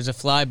cool. There's a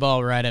fly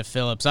ball right at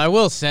Phillips. I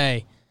will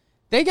say,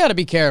 they got to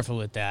be careful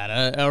with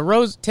that.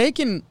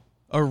 Taking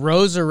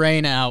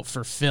Arozarena out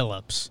for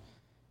Phillips.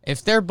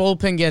 If their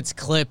bullpen gets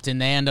clipped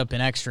and they end up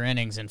in extra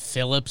innings and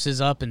Phillips is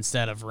up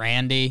instead of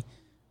Randy,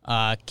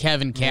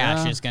 Kevin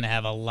Cash is going to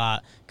have a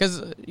lot.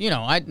 Because,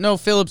 I know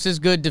Phillips is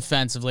good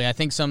defensively. I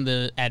think some of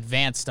the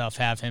advanced stuff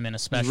have him in a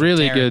special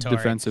really territory. Good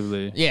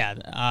defensively.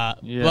 Yeah.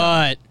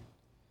 But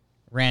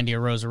Randy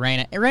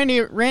Arozarena.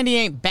 Randy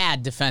ain't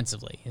bad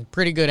defensively. He's a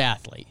pretty good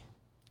athlete.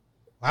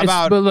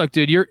 But look,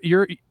 dude,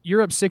 you're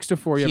up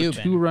 6-4. You have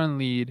a 2-run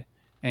lead.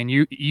 And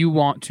you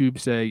want to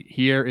say,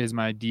 here is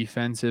my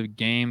defensive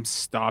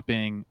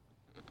game-stopping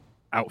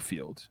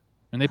outfield,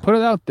 and they put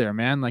it out there,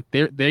 man. Like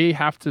they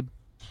have to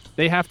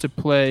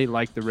play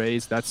like the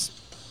Rays.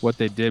 That's what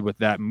they did with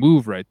that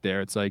move right there.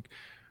 It's like,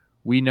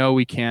 we know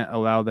we can't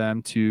allow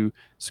them to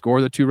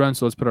score the 2 runs,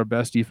 so let's put our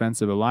best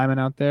defensive alignment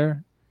out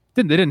there.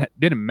 Didn't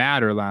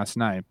matter last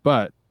night,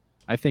 but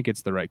I think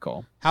it's the right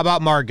call. How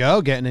about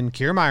Margot getting in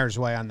Kiermaier's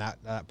way on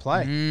that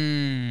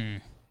play?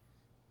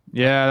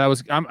 Yeah, that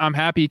was. I'm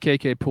happy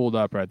KK pulled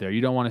up right there. You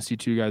don't want to see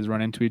 2 guys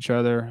run into each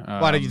other.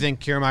 Why did you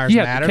think Kiermaier's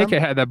mad at him? KK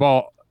had that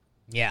ball.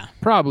 Yeah,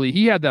 probably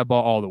he had that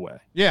ball all the way.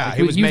 Yeah, like,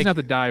 he was going to have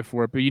to dive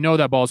for it, but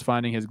that ball's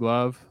finding his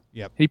glove.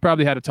 Yep. He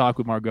probably had a talk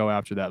with Margot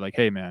after that, like,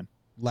 "Hey, man,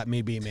 let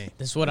me be me.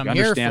 This is what I'm here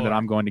for. Understand that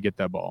I'm going to get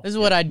that ball. This is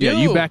what I do. Yeah,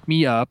 you back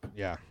me up.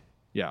 Yeah.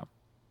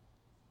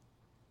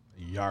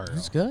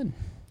 That's good.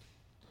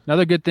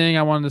 Another good thing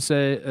I wanted to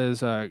say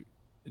is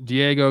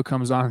Diego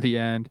comes on at the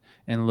end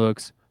and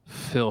looks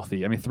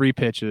filthy. I mean, 3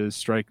 pitches,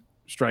 strike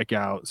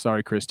out.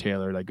 Sorry, Chris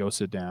Taylor. Like, go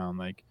sit down.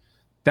 Like,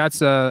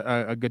 that's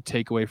a good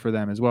takeaway for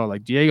them as well.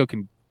 Like, Diego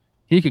can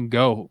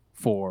go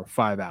for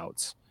 5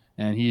 outs,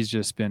 and he's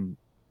just been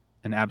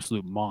an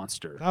absolute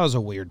monster. That was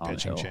a weird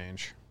pitching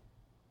change.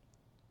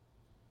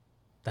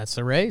 That's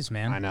the Rays,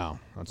 man. I know.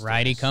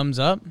 Righty comes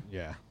up.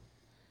 Yeah.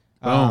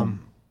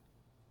 Boom.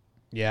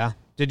 Yeah.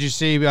 Did you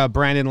see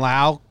Brandon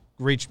Lau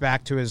reach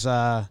back to his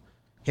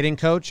hitting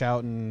coach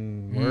out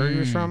in where he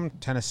was from?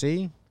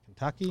 Tennessee?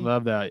 Kentucky?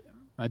 Love that.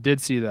 I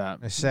did see that.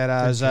 I said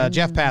it was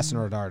Jeff Passan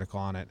wrote an article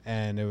on it,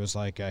 and it was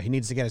like he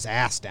needs to get his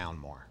ass down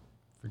more.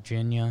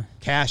 Virginia.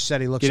 Cash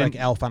said he looks like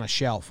Elf on a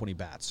shelf when he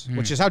bats,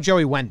 which is how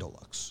Joey Wendell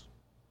looks.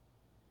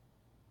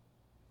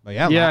 But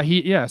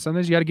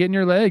sometimes you got to get in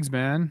your legs,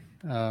 man.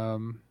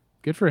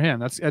 Good for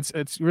him.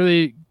 It's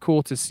really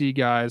cool to see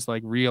guys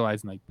like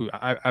realizing like,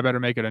 I better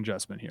make an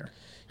adjustment here.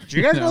 Do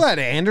you guys know that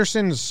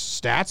Anderson's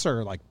stats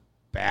are like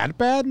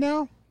bad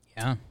now?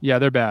 Yeah,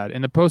 they're bad.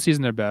 In the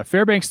postseason, they're bad.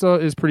 Fairbanks still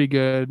is pretty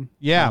good.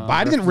 Yeah, but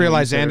I didn't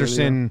realize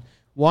Anderson,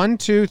 1,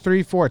 2,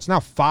 3, 4. It's now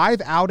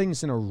 5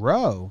 outings in a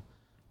row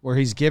where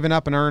he's given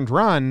up an earned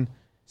run.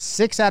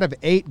 6 out of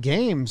 8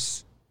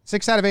 games,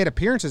 6 out of 8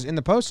 appearances in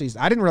the postseason.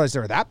 I didn't realize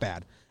they were that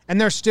bad. And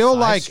they're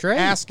still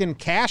asking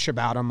Cash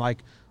about him,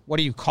 like, what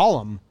do you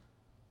call him?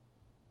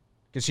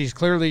 Because he's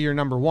clearly your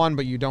number 1,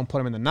 but you don't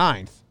put him in the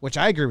 9th, which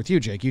I agree with you,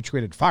 Jake. You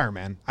tweeted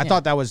fireman. I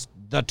thought that was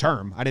the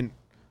term. I didn't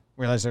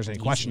realize there's any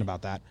question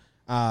about that.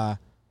 I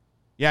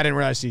didn't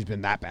realize he's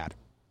been that bad.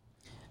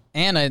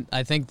 And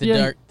I think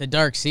the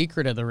dark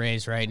secret of the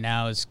Rays right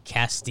now is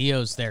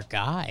Castillo's their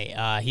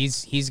guy.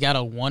 He's got a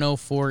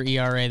 1.04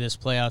 ERA this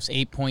playoffs,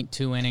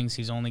 8.2 innings.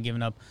 He's only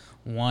given up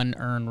 1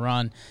 earned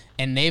run,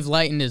 and they've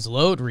lightened his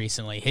load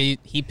recently.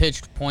 He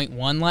pitched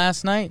 .1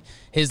 last night.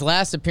 His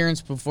last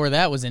appearance before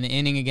that was an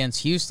inning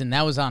against Houston.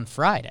 That was on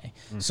Friday.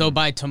 Mm-hmm. So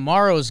by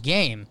tomorrow's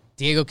game,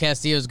 Diego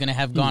Castillo is going to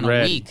have gone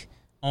a week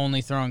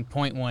only throwing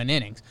 .1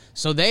 innings.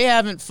 So they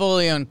haven't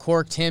fully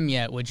uncorked him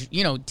yet, which,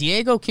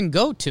 Diego can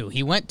go to.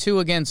 He went to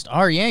against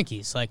our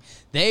Yankees. Like,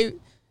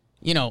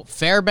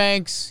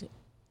 Fairbanks,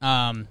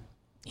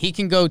 he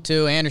can go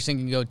to. Anderson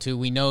can go to.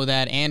 We know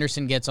that.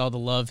 Anderson gets all the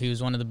love. He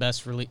was one of the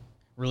best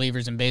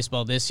relievers in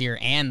baseball this year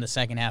and the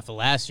second half of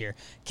last year.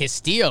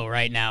 Castillo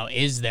right now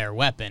is their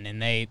weapon, and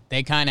they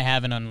kind of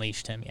haven't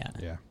unleashed him yet.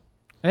 Yeah.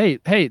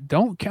 Hey,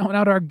 don't count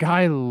out our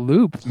guy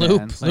Loop,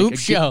 man. Loop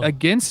show.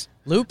 Against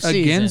Loop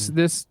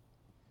season.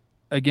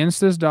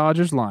 Against this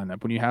Dodgers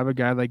lineup, when you have a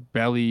guy like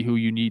Belly who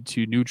you need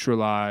to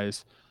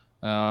neutralize,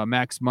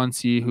 Max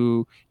Muncy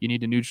who you need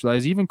to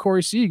neutralize, even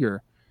Corey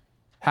Seager,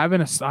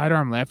 having a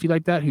sidearm lefty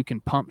like that who can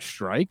pump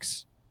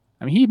strikes.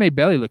 I mean, he made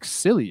Belly look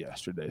silly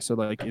yesterday. So,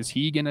 like, is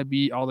he going to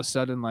be all of a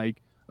sudden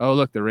like, oh,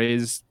 look, the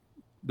Rays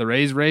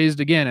raised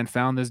again and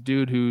found this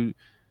dude who,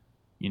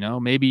 you know,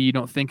 maybe you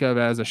don't think of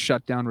as a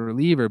shutdown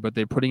reliever, but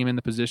they're putting him in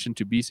the position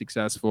to be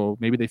successful.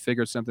 Maybe they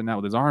figured something out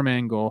with his arm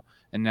angle,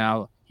 and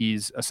now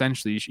he's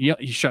essentially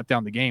he shut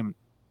down the game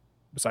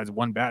besides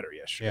one batter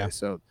yesterday. Yeah.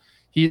 So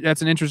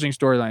that's an interesting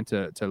storyline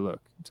to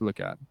look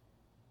at.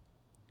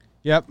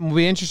 Yep, we'll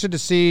be interested to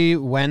see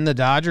when the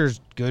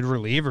Dodgers' good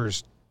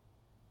relievers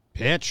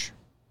pitch.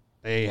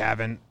 They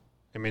haven't.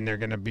 I mean, they're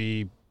going to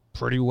be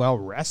pretty well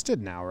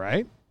rested now,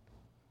 right?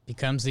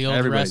 Becomes the old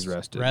Everybody's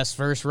rest rested.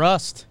 versus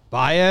rust.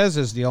 Baez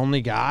is the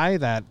only guy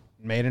that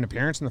made an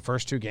appearance in the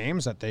first 2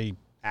 games that they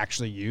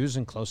actually use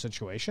in close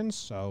situations.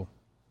 So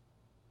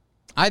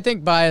I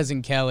think Baez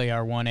and Kelly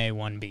are 1A,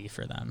 1B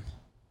for them.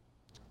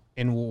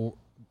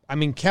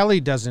 Kelly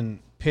doesn't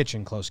pitch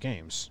in close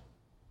games.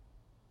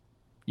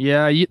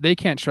 Yeah, they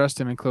can't trust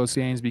him in close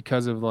games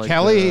because of like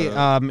Kelly.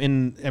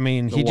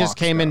 the He just walk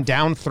came in stuff.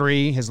 down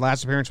 3. His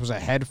last appearance was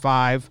ahead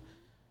 5,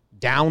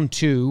 down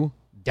 2,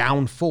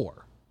 down 4.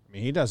 I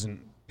mean, he doesn't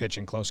pitch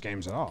in close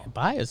games at all.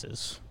 Baez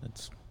is.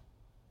 It's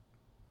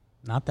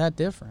not that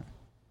different.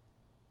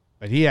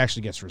 But he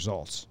actually gets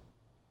results.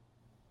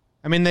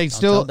 I mean, they Don't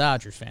still tell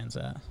Dodgers fans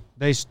that.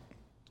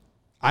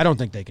 I don't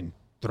think they can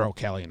throw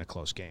Kelly in a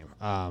close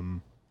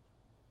game.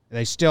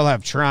 They still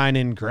have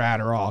Trinan,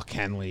 Gratterall,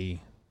 Kenley.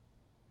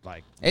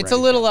 It's a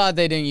little odd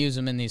they didn't use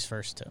him in these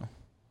first 2.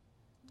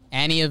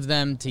 Any of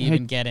them to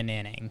even get an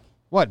inning.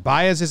 What?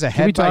 Baez is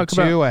ahead by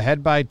 2,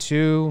 ahead by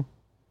 2.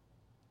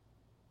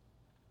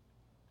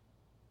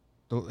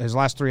 His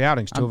last 3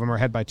 outings, 2 of them are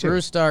ahead by 2.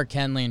 Brewstar,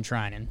 Kenley, and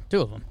Trinan.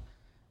 2 of them.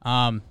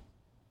 I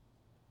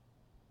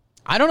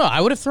don't know. I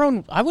would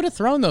have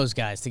thrown those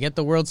guys to get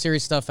the World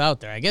Series stuff out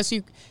there. I guess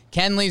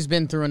Kenley's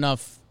been through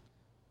enough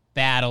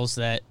battles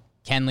that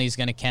Kenley's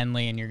going to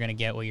Kenley and you're going to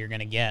get what you're going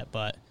to get.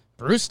 But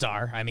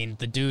Brewstar, I mean,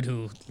 the dude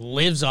who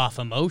lives off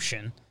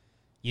emotion,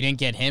 you didn't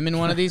get him in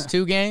one of these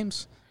 2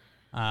 games?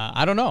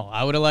 I don't know.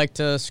 I would have liked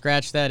to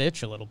scratch that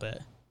itch a little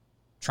bit.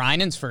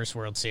 Trinan's first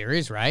World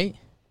Series, right?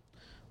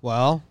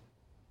 Well,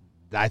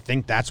 I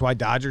think that's why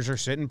Dodgers are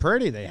sitting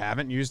pretty. They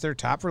haven't used their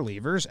top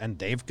relievers, and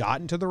they've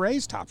gotten to the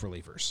Rays' top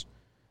relievers.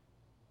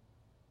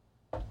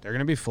 They're going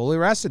to be fully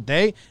rested.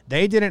 They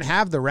didn't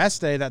have the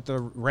rest day that the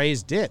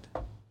Rays did.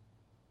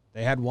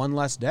 They had 1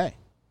 less day.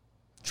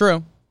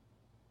 True.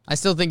 I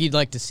still think you'd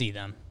like to see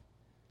them.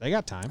 They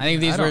got time. I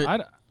think these were...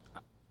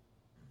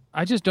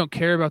 I just don't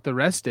care about the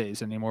rest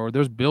days anymore.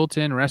 There's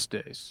built-in rest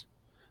days.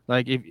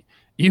 Like, if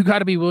you got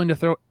to be willing to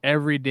throw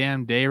every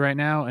damn day right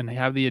now and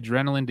have the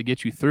adrenaline to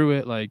get you through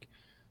it, like...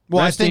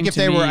 Well, I think if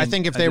they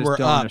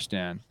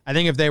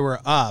were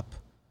up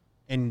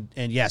and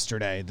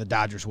yesterday, the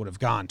Dodgers would have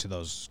gone to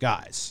those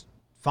guys.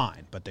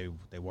 Fine, but they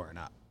weren't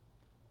up.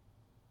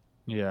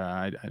 Yeah,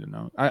 I don't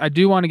know. I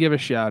do want to give a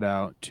shout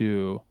out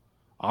to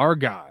our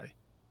guy,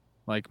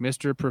 like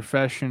Mr.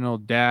 Professional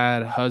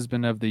Dad,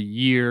 Husband of the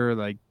Year,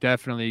 like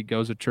definitely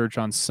goes to church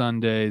on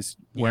Sundays,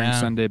 wearing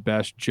Sunday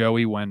best,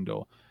 Joey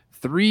Wendell.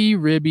 3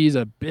 ribbies,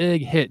 a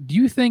big hit. Do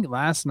you think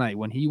last night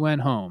when he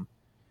went home,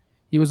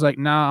 he was like,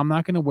 nah, I'm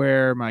not going to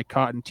wear my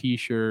cotton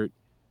T-shirt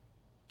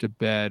to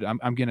bed.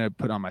 I'm going to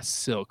put on my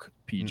silk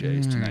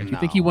PJs tonight. Do you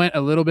think he went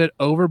a little bit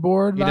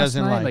overboard He last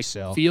doesn't night? like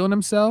silk. Feeling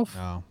himself?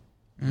 No.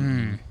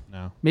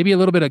 No. Maybe a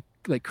little bit of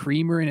like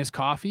creamer in his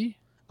coffee?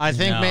 I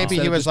think maybe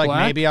Instead he of was just like,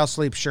 black? maybe I'll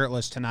sleep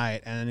shirtless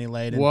tonight, and then he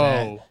laid in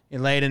bed. He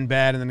laid in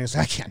bed, and then he was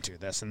like, I can't do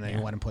this, and then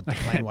he went and put the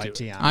plain white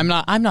tee on.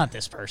 I'm not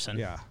this person.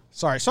 Yeah.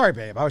 Sorry,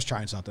 babe. I was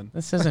trying something.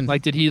 This isn't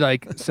Like, did he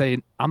like say,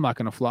 I'm not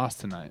going to floss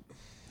tonight?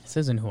 This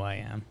isn't who I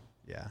am.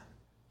 Yeah.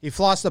 He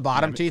flossed the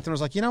bottom teeth and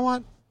was like, you know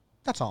what?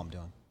 That's all I'm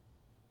doing.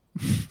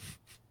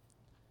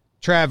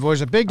 Trev,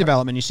 there's a big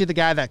development. You see the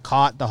guy that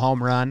caught the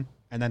home run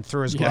and then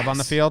threw his glove on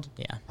the field?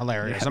 Yeah.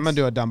 Hilarious. Yes. I'm going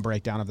to do a dumb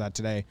breakdown of that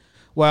today.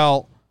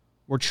 Well,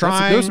 we're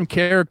trying. There's some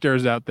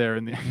characters out there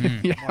in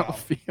the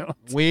outfield.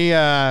 We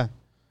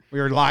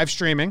were live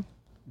streaming.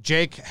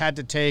 Jake had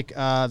to take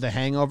the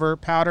hangover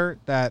powder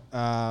that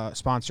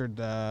sponsored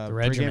the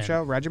Regimen. pregame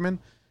show, Regimen,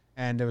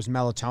 and there was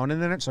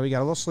melatonin in it, so he got a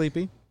little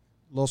sleepy,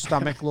 little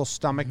stomach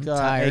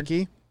Tired.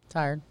 achy.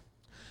 Tired.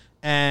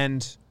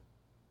 And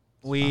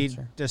we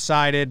Sponsor.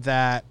 decided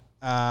that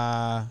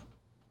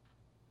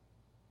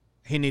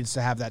he needs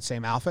to have that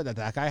same outfit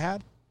that guy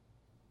had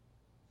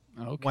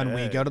Okay. when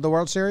we go to the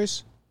World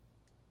Series.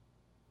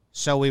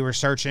 So we were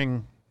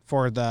searching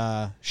for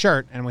the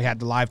shirt, and we had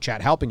the live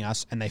chat helping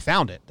us, and they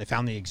found it. They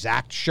found the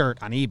exact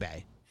shirt on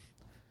eBay.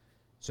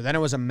 So then it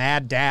was a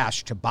mad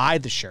dash to buy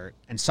the shirt,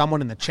 and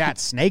someone in the chat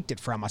snaked it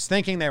from us,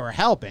 thinking they were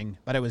helping,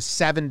 but it was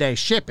 7-day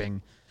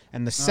shipping,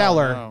 and the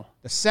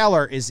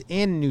seller is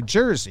in New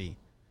Jersey.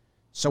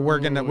 So we're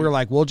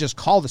like, we'll just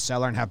call the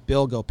seller and have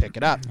Bill go pick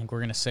it up. I think we're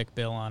going to sick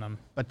Bill on him.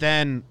 But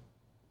then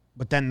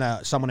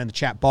someone in the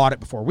chat bought it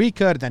before we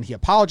could. Then he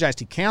apologized.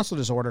 He canceled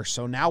his order.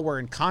 So now we're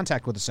in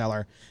contact with the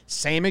seller.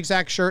 Same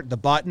exact shirt, the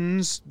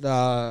buttons,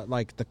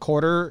 the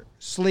quarter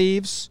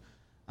sleeves.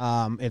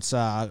 It's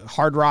a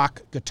Hard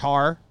Rock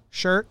guitar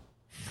shirt.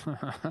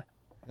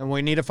 And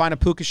we need to find a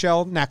puka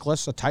shell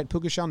necklace, a tight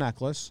puka shell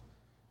necklace.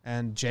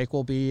 And Jake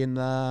will be in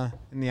the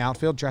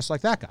outfield dressed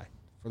like that guy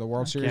for the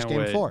World Series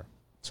Game 4.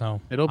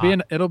 So it'll be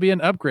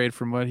an upgrade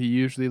from what he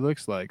usually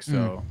looks like.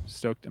 So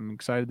stoked. I'm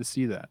excited to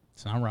see that.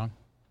 It's not wrong.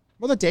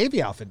 Well, the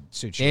Davey outfit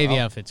suits you. Davey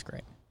outfit's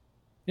great.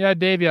 Yeah,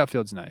 Davey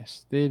outfield's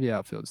nice.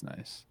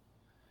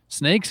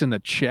 Snakes in the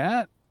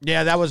chat.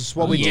 Yeah, that was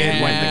what we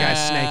did when the guy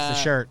snaked the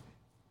shirt.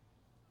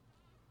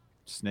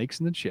 Snakes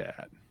in the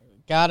chat.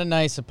 Got a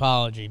nice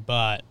apology,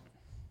 but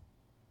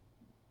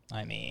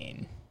I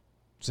mean,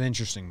 it's an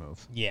interesting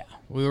move. Yeah,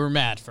 we were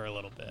mad for a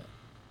little bit.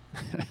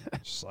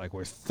 Just like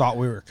we thought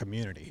we were a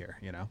community here,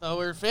 you know? Thought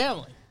we were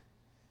family.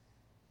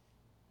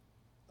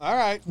 All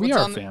right. We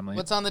are family.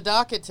 What's on the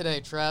docket today,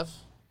 Trev?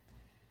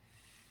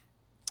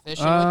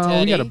 Fishing with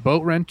Teddy. We got a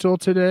boat rental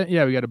today.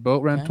 Yeah, we got a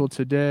boat rental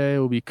today.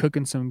 We'll be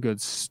cooking some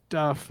good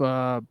stuff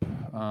up.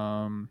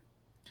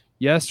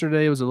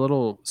 Yesterday was a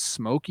little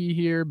smoky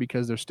here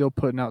because they're still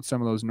putting out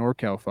some of those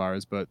NorCal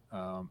fires, but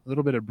a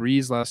little bit of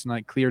breeze last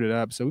night cleared it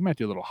up. So we might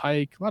do a little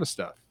hike, a lot of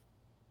stuff.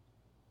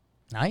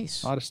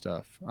 Nice. A lot of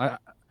stuff.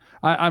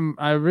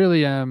 I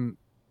really am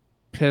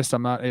pissed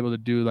I'm not able to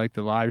do like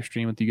the live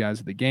stream with you guys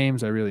at the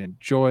games. I really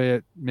enjoy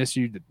it. Miss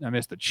you. I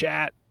miss the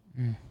chat.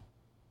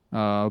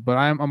 But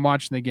I'm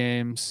watching the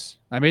games.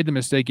 I made the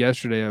mistake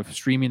yesterday of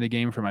streaming the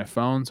game from my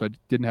phone, so I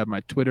didn't have my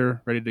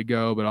Twitter ready to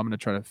go, but I'm going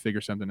to try to figure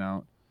something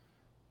out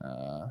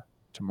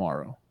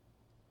tomorrow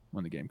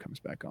when the game comes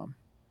back on.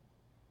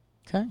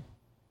 Okay.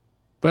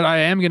 But I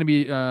am going to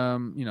be,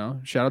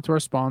 shout out to our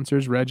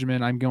sponsors,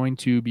 Regimen. I'm going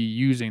to be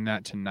using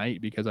that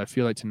tonight because I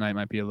feel like tonight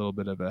might be a little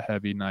bit of a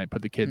heavy night.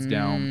 Put the kids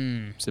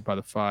down, sit by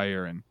the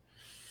fire, and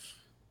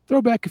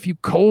throw back a few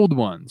cold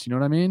ones. You know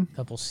what I mean? A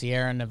couple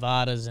Sierra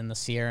Nevadas in the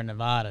Sierra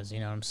Nevadas. You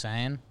know what I'm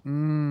saying?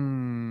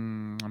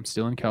 I'm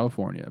still in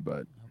California,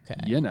 but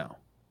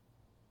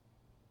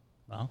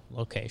Well,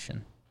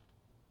 location.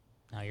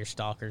 Now your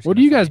stalkers. What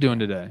are you guys doing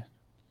today?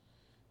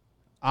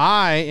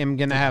 I am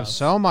going to have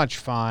so much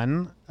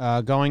fun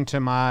going to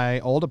my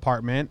old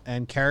apartment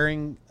and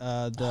carrying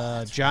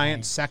the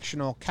giant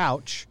sectional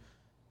couch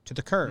to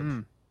the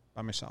curb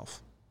by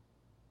myself.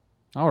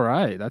 All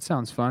right. That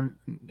sounds fun.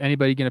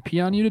 Anybody going to pee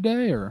on you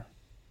today? Or?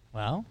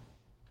 Well.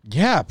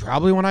 Yeah,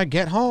 probably when I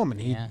get home and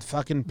he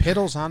fucking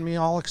piddles on me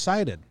all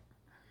excited.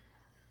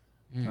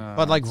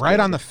 But like right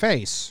on the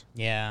face.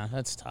 Yeah,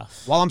 that's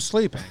tough. While I'm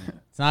sleeping.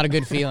 It's not a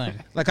good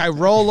feeling. Like I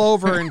roll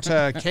over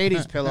into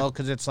Katie's pillow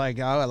because it's like,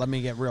 oh, let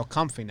me get real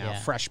comfy now.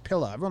 Fresh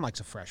pillow. Everyone likes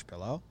a fresh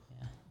pillow.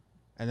 Yeah.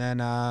 And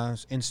then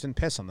instant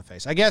piss on the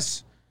face. I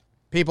guess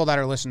people that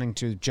are listening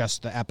to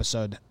just the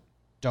episode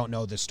don't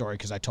know this story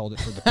because I told it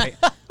for the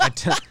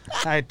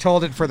I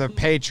told it for the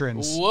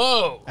patrons.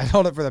 Whoa! I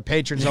told it for the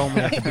patrons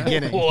only at the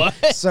beginning. What?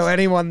 So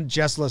anyone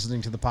just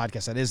listening to the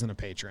podcast that isn't a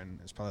patron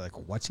is probably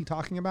like, "What's he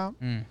talking about?"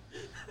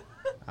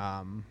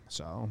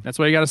 So that's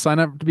why you got to sign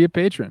up to be a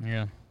patron.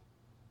 Yeah.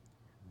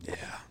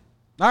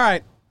 All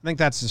right. I think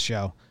that's the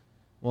show.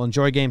 We'll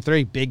enjoy Game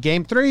 3. Big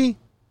Game 3.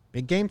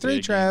 Big Game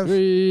 3, Trev.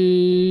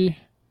 See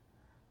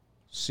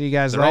you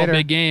guys They're later. All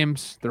big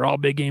games. They're all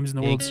big games in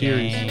the World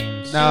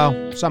Series.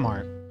 No, some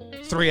aren't.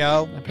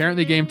 3-0.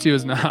 Apparently Game 2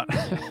 is not.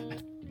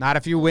 Not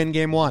if you win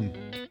Game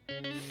 1.